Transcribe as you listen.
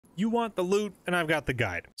You want the loot, and I've got the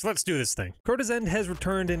guide. So let's do this thing. Crota's End has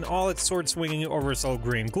returned in all its sword-swinging oversoul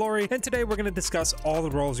green glory, and today we're going to discuss all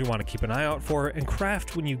the roles you want to keep an eye out for and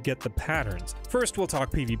craft when you get the patterns. First, we'll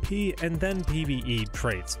talk PvP and then PvE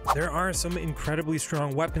traits. There are some incredibly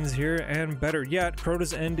strong weapons here, and better yet,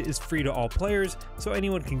 Crota's End is free to all players, so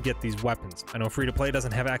anyone can get these weapons. I know free-to-play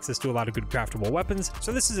doesn't have access to a lot of good craftable weapons,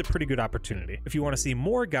 so this is a pretty good opportunity. If you want to see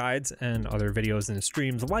more guides and other videos and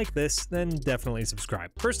streams like this, then definitely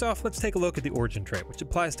subscribe. First off, let's take a look at the origin trait, which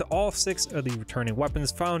applies to all 6 of the returning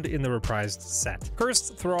weapons found in the reprised set.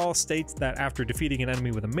 Cursed Thrall states that after defeating an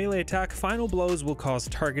enemy with a melee attack, final blows will cause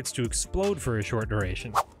targets to explode for a short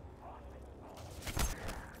duration.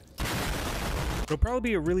 It'll probably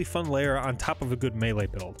be a really fun layer on top of a good melee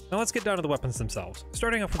build. Now let's get down to the weapons themselves.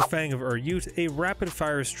 Starting off with the Fang of Ur-Yut, a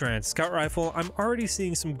rapid-fire strand scout rifle, I'm already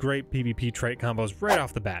seeing some great PvP trait combos right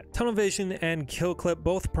off the bat. Tunnel Vision and Kill Clip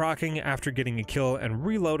both proccing after getting a kill and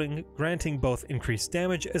reloading, granting both increased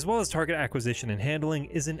damage as well as target acquisition and handling,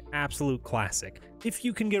 is an absolute classic, if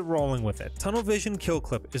you can get rolling with it. Tunnel Vision Kill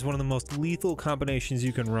Clip is one of the most lethal combinations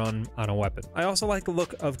you can run on a weapon. I also like the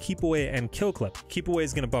look of Keep Away and Kill Clip. Keep Away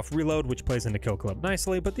is going to buff reload, which plays into Kill Clip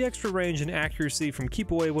nicely, but the extra range and accuracy from Keep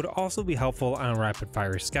Away would also be helpful on a rapid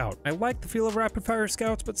fire scout. I like the feel of rapid fire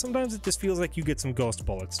scouts, but sometimes it just feels like you get some ghost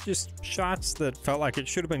bullets, just shots that felt like it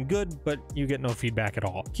should have been good, but you get no feedback at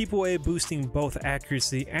all. Keep Away boosting both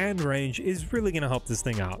accuracy and range is really going to help this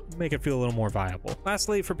thing out, make it feel a little more viable.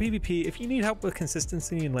 Lastly, for PvP, if you need help with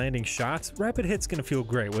consistency in landing shots, Rapid Hit's going to feel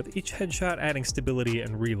great, with each headshot adding stability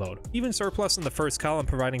and reload. Even Surplus in the first column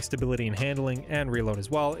providing stability in handling and reload as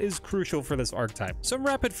well is crucial for this archetype. Some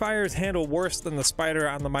rapid fires handle worse than the spider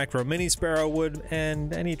on the micro mini sparrow would,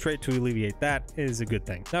 and any trait to alleviate that is a good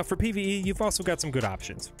thing. Now for PvE, you've also got some good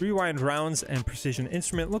options. Rewind rounds and Precision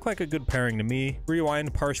Instrument look like a good pairing to me.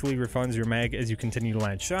 Rewind partially refunds your mag as you continue to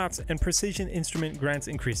land shots, and Precision Instrument grants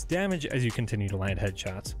increased damage as you continue to land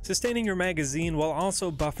headshots. Sustaining your magazine while also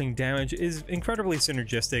buffing damage is incredibly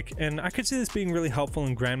synergistic, and I could see this being really helpful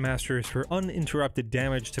in Grandmasters for uninterrupted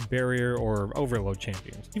damage to barrier or overload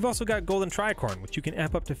champions. You've also got Golden Tricorn, which you can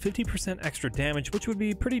amp up to 50% extra damage, which would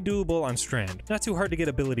be pretty doable on Strand. Not too hard to get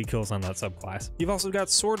ability kills on that subclass. You've also got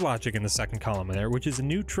Sword Logic in the second column there, which is a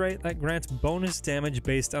new trait that grants bonus damage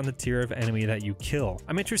based on the tier of enemy that you kill.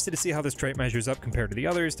 I'm interested to see how this trait measures up compared to the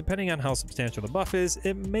others. Depending on how substantial the buff is,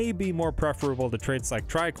 it may be more preferable to traits like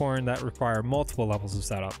Tricorn that require multiple levels of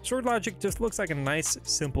setup. Sword Logic just looks like a nice,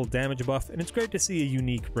 simple damage buff, and it's great to see a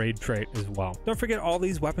unique raid trait as well. Don't forget, all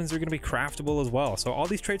these weapons are going to be craftable as well, so all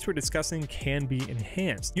these traits we're discussing can be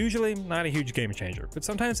enhanced. Usually not a huge game changer, but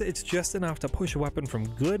sometimes it's just enough to push a weapon from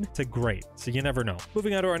good to great, so you never know.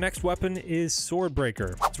 Moving on to our next weapon is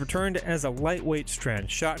Swordbreaker. It's returned as a lightweight strand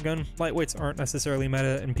shotgun. Lightweights aren't necessarily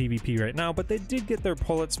meta in PvP right now, but they did get their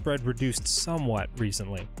bullet spread reduced somewhat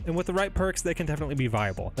recently, and with the right perks they can definitely be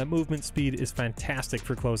viable. That movement speed is fantastic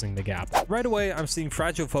for closing the gap. Right away, I'm seeing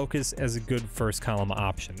Fragile Focus as a good first column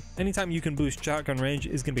option. Anytime you can boost shotgun range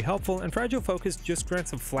is going to be helpful, and Fragile Focus just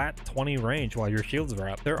grants a flat 20 range while your shields are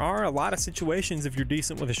up. There are a lot of situations, if you're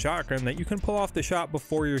decent with a shotgun, that you can pull off the shot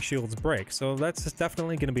before your shields break, so that's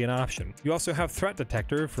definitely going to be an option. You also have Threat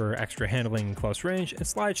Detector for extra handling in close range, and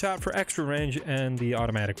Slide Shot for extra range and the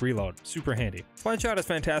automatic reload. Super handy. Slide Shot is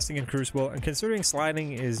fantastic in Crucible, and considering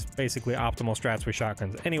sliding is basically optimal strats with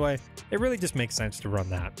shotguns anyway, it really just makes sense to run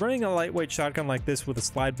that. Running a lightweight shotgun like this with a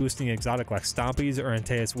slide boosting exotic like Stompies or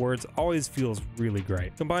Antaeus Words always feels really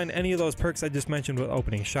great. Combine any of those perks I just mentioned with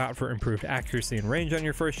Opening Shot for improved accuracy and range on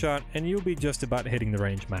your first shot, and you'll be just about hitting the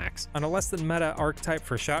range max. On a less than meta archetype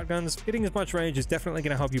for shotguns, getting as much range is definitely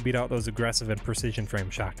going to help you beat out those aggressive and precision frame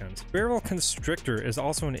shotguns. Barrel Constrictor is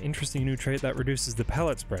also an interesting new trait that reduces the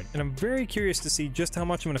pellet spread, and I'm very curious to see just how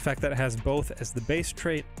much of an effect that has both as the base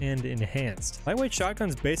trait and enhanced. Lightweight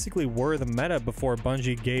shotguns basically were the meta before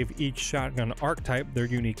Bungie gave each shotgun archetype their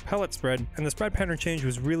unique pellet spread, and the spread pattern change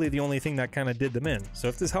was really the only thing that kind of did them in. So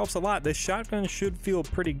if this helps a lot, this shotgun should feel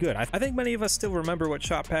pretty good. I think many of us still remember what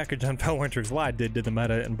Shot Package on Felwinter's Lie did to the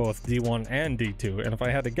meta in both D1 and D2, and if I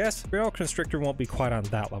had to guess, Barrel Constrictor won't be quite on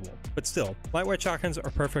that level. But still, lightweight shotguns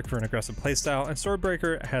are perfect for an aggressive playstyle, and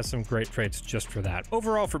Swordbreaker has some great traits just for that.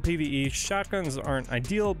 Overall for PvE, shotguns aren't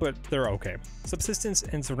ideal, but they're okay. Subsistence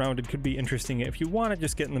and Surrounded could be interesting if you want to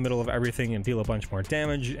just get in the middle of everything and deal a bunch more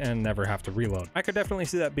damage and never have to reload. I could definitely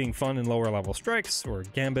see that being fun in lower level strikes or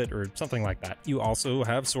Gambit or something like that. You also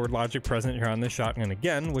have Sword Logic present here on this shotgun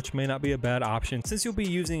again, which may not not be a bad option since you'll be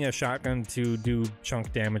using a shotgun to do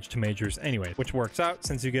chunk damage to majors anyway, which works out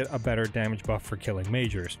since you get a better damage buff for killing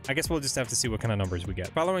majors. I guess we'll just have to see what kind of numbers we get.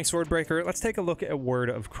 Following Swordbreaker, let's take a look at Word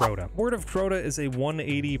of Crota. Word of Crota is a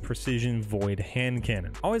 180 precision void hand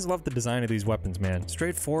cannon. Always love the design of these weapons, man.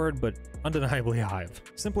 Straightforward, but undeniably hive.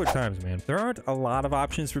 Simpler times, man. There aren't a lot of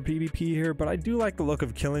options for PvP here, but I do like the look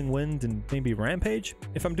of Killing Wind and maybe Rampage.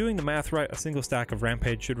 If I'm doing the math right, a single stack of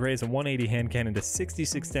Rampage should raise a 180 hand cannon to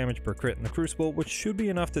 66 damage per crit in the Crucible, which should be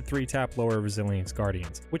enough to 3-tap lower Resilience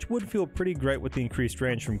Guardians, which would feel pretty great with the increased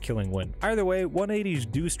range from Killing Wind. Either way, 180s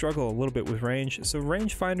do struggle a little bit with range, so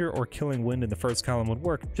Rangefinder or Killing Wind in the first column would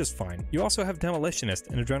work just fine. You also have Demolitionist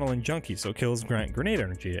and Adrenaline Junkie, so kills grant grenade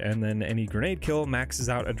energy, and then any grenade kill maxes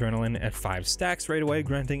out Adrenaline at 5 stacks right away,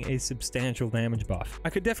 granting a substantial damage buff. I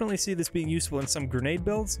could definitely see this being useful in some grenade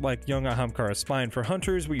builds, like Young Ahamkara's Spine for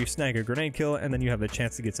Hunters, where you snag a grenade kill and then you have the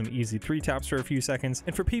chance to get some easy 3-taps for a few seconds.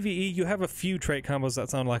 And for PvE, you have a few trait combos that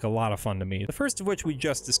sound like a lot of fun to me. The first of which we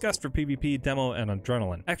just discussed for PvP, Demo, and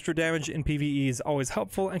Adrenaline. Extra damage in PvE is always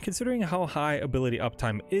helpful, and considering how high ability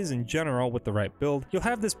uptime is in general with the right build, you'll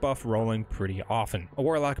have this buff rolling pretty often. A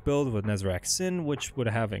Warlock build with Nezarec Sin, which would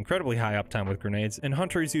have incredibly high uptime with grenades, and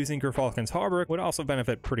Hunters using Gerfalcon's Hauberk would also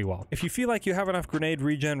benefit pretty well. If you feel like you have enough grenade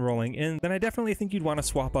regen rolling in, then I definitely think you'd want to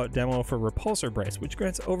swap out Demo for Repulsor Brace, which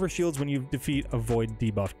grants overshields when you defeat a void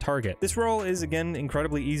debuff target. This roll is again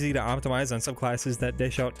incredibly easy to optimize on subclasses that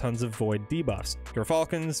dish out tons of void debuffs.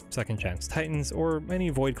 Gerfalcons, Second Chance Titans, or any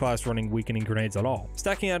void class running weakening grenades at all.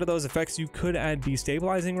 Stacking out of those effects, you could add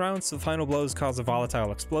destabilizing rounds, so final blows cause a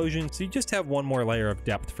volatile explosion, so you just have one more layer of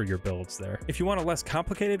depth for your builds there. If you want a less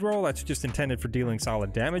complicated roll that's just intended for dealing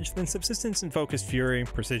solid damage, then Subsistence and Focused Fury,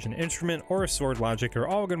 Precision Instrument, or Sword Logic are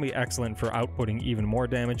all going to be excellent for outputting even more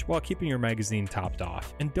damage while keeping your magazine topped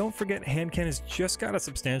off. And don't forget, hand cannons just got a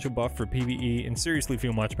substantial buff for PvE and seriously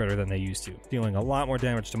feel much better than they used to, dealing a lot more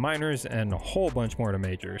damage to minors and a whole bunch more to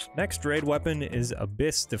majors. Next raid weapon is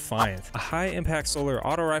Abyss Defiant, a high impact solar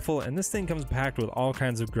auto rifle, and this thing comes packed with all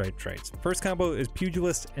kinds of great traits. First combo is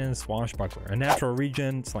Pugilist and Swashbuckler. A natural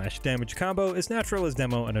regen / damage combo is natural as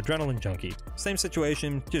Demo and Adrenaline Junkie. Same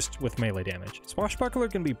situation, just with melee damage. Swashbuckler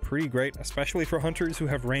can be pretty great, especially for hunters who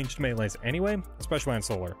have ranged melees anyway, especially on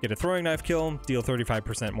solar. Get a throwing knife kill, deal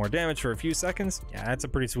 35% more damage for a few seconds. Yeah, that's a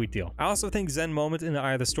pretty sweet deal. I also think Zen Moment in the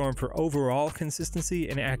Eye of the Storm for overall consistency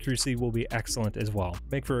and accuracy will be excellent as well.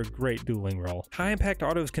 Make for a great dueling roll. High impact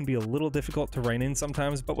autos can be a little difficult to rein in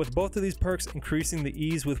sometimes, but with both of these perks increasing the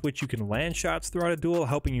ease with which you can land shots throughout a duel,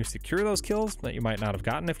 helping you secure those kills that you might not have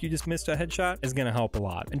gotten if you just missed a headshot, is going to help a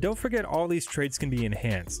lot. And don't forget, all these traits can be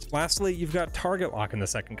enhanced. Lastly, you've got Target Lock in the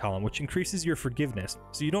second column, which increases your forgiveness,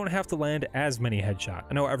 so you don't have to land as many headshots.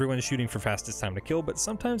 I know everyone's shooting for fastest time to kill, but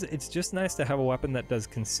sometimes it's just nice to have a weapon that does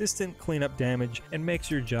consistent cleanup damage and makes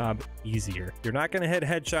your job easier. You're not going to hit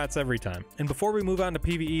headshots every time. And before we move on to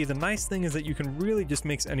PvE, the nice thing is that you can really just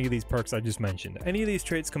mix any of these perks I just mentioned. Any of these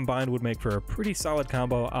traits combined would make for a pretty solid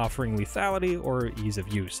combo offering lethality or ease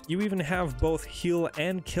of use. You even have both heal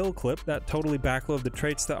and kill clip that totally backload the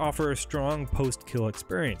traits that offer a strong post-kill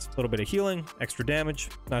experience. A little bit of healing, extra damage,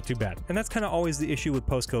 not too bad. And that's kind of always the issue with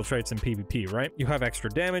post-kill traits in PvP, right? You have extra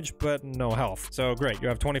damage, but no health. So great, you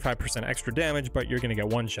have 25% extra damage, but you're gonna get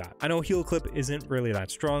one shot. I know heal clip isn't really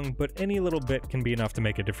that strong, but any little bit can be enough to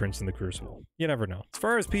make a difference in the Crucible. You never know. As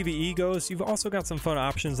far as PvE goes, you've also got some fun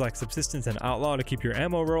options like Subsistence and Outlaw to keep your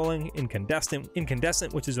ammo rolling,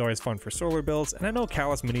 Incandescent, which is always fun for solar builds, and I know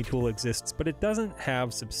Callus Mini Tool exists, but it doesn't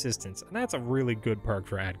have Subsistence, and that's a really good perk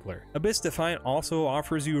for Adgler. Abyss Defiant also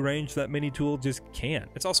offers you range that Mini Tool just can't.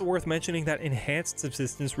 It's also worth mentioning that Enhanced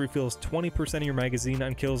Subsistence refills 20% of your magazine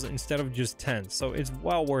on kills instead of just 10, so it's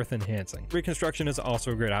well worth enhancing. Reconstruction is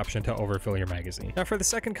also a great option to overfill your magazine. Now for the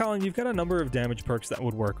second column, you've got a number of damage perks that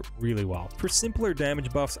would work really well. For simpler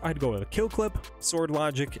damage buffs, I'd go with a Kill Clip, Sword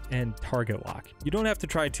Logic, and Target Lock. You don't have to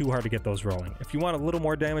try too hard to get those rolling. If you want a little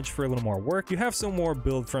more damage for a little more work, you have some more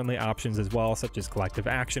build-friendly options as well, such as Collective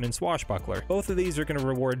Action and Swashbuckler. Both of these are going to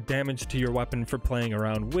reward damage to your weapon for playing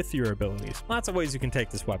around with your abilities. Lots of ways you can take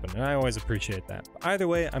this weapon, and I always appreciate that. But either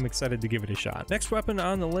way, I'm excited to give it a shot. Next weapon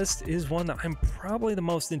on the list is one that I'm probably the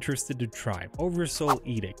most interested to try, Oversoul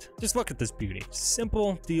Edict. Just look at this beauty.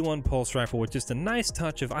 Simple D1 pulse rifle with just a nice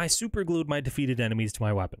touch of I superglued my defeated enemies to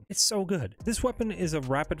my weapon. It's so good. This weapon is a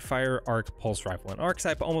rapid-fire arc pulse rifle, an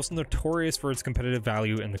archetype almost notorious for its competitive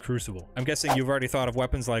value in the Crucible. I'm guessing you've already thought of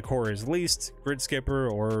weapons like Horror's Least, Grid Skipper,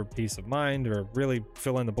 or Peace of Mind, or really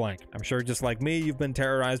fill in the blank. I'm sure just like me, you've been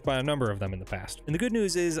terrorized by a number of them in the past. And the good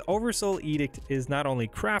news is Oversoul Edict is not only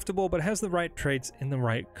craftable, but has the right traits in the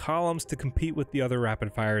right columns to compete with the other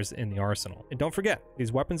rapid fires in the arsenal. And don't forget,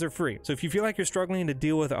 these weapons are free. So if you feel like you're struggling struggling to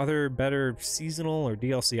deal with other better seasonal or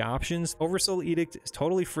DLC options, Oversoul Edict is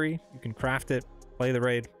totally free. You can craft it, play the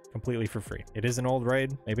raid completely for free. It is an old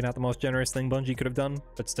raid, maybe not the most generous thing Bungie could have done,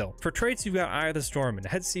 but still. For traits, you've got Eye of the Storm and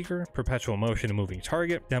Headseeker, Perpetual Motion and Moving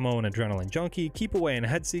Target, Demo and Adrenaline Junkie, Keep Away and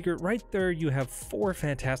Headseeker. Right there you have 4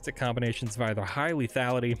 fantastic combinations of either high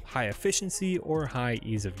lethality, high efficiency, or high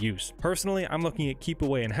ease of use. Personally, I'm looking at Keep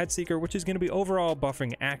Away and Headseeker, which is going to be overall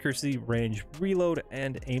buffing accuracy, range, reload,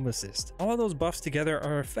 and aim assist. All of those buffs together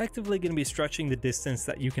are effectively going to be stretching the distance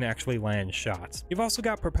that you can actually land shots. You've also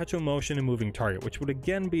got Perpetual Motion and Moving Target, which would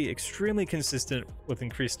again be extremely consistent with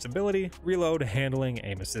increased stability, reload, handling,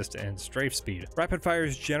 aim assist, and strafe speed. Rapid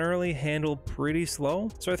fires generally handle pretty slow,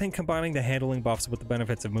 so I think combining the handling buffs with the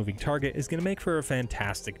benefits of Moving Target is going to make for a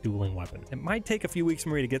fantastic dueling weapon. It might take a few weeks for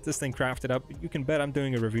me to get this thing crafted up, but you can bet I'm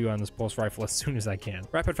doing a review on this pulse rifle as soon as I can.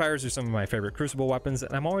 Rapid fires are some of my favorite Crucible weapons,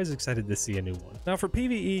 and I'm always excited to see a new one. Now for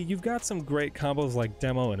PvE, you've got some great combos like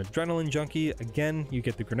Demo and Adrenaline Junkie. Again, you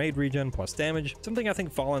get the grenade regen plus damage, something I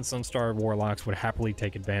think Fallen Sunstar Warlocks would happily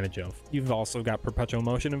take advantage of. You've also got Perpetual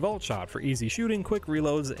Motion and Volt Shot for easy shooting, quick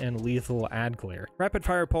reloads, and lethal ad clear. Rapid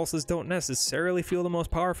fire pulses don't necessarily feel the most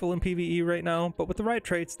powerful in PvE right now, but with the right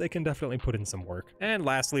traits, they can definitely put in some work. And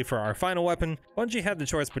lastly, for our final weapon, Bungie had the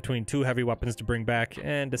choice between 2 heavy weapons to bring back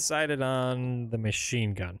and decided on the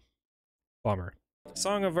machine gun. Bummer.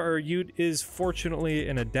 Song of Ur-Yut is fortunately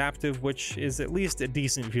an adaptive, which is at least a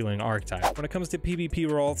decent feeling archetype. When it comes to PvP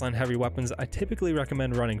rolls on heavy weapons, I typically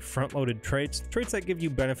recommend running front-loaded traits that give you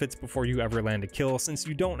benefits before you ever land a kill, since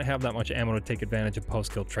you don't have that much ammo to take advantage of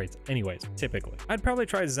post-kill traits anyways, typically. I'd probably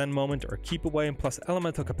try Zen Moment or Keep Away, plus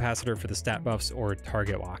Elemental Capacitor for the stat buffs or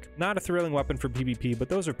Target Lock. Not a thrilling weapon for PvP, but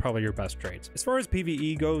those are probably your best traits. As far as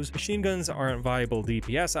PvE goes, machine guns aren't viable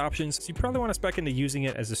DPS options, so you probably want to spec into using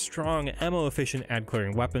it as a strong, ammo-efficient ad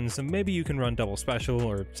clearing weapon, so maybe you can run double special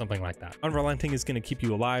or something like that. Unrelenting is going to keep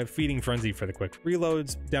you alive, Feeding Frenzy for the quick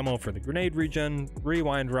reloads, Demo for the grenade regen,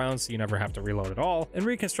 Rewind rounds so you never have to reload at all, and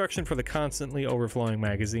Reconstruction for the constantly overflowing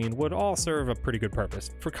magazine would all serve a pretty good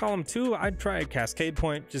purpose. For column 2, I'd try a Cascade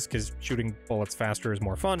Point just because shooting bullets faster is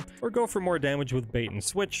more fun, or go for more damage with Bait and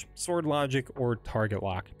Switch, Sword Logic, or Target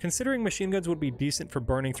Lock. Considering machine guns would be decent for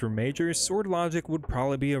burning through majors, Sword Logic would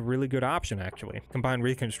probably be a really good option actually. Combine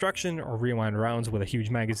Reconstruction or Rewind rounds with a huge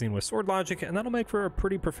magazine with Sword Logic, and that'll make for a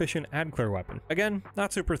pretty proficient ad clear weapon. Again,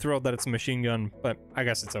 not super thrilled that it's a machine gun, but I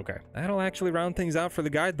guess it's okay. That'll actually round things out for the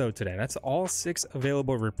guide though today. That's all 6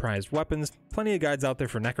 available reprised weapons. Plenty of guides out there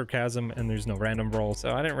for Necrochasm, and there's no random roll,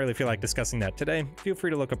 so I didn't really feel like discussing that today. Feel free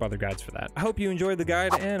to look up other guides for that. I hope you enjoyed the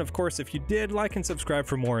guide, and of course, if you did, like and subscribe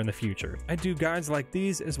for more in the future. I do guides like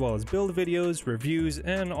these, as well as build videos, reviews,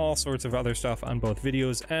 and all sorts of other stuff on both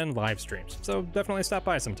videos and live streams, so definitely stop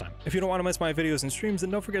by sometime. If you don't want to miss my videos and streams, then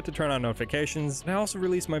don't forget to turn on notifications. And I also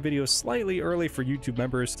release my videos slightly early for YouTube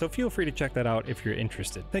members, so feel free to check that out if you're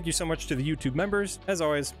interested. Thank you so much to the YouTube members. As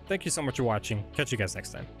always, thank you so much for watching. Catch you guys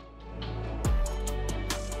next time.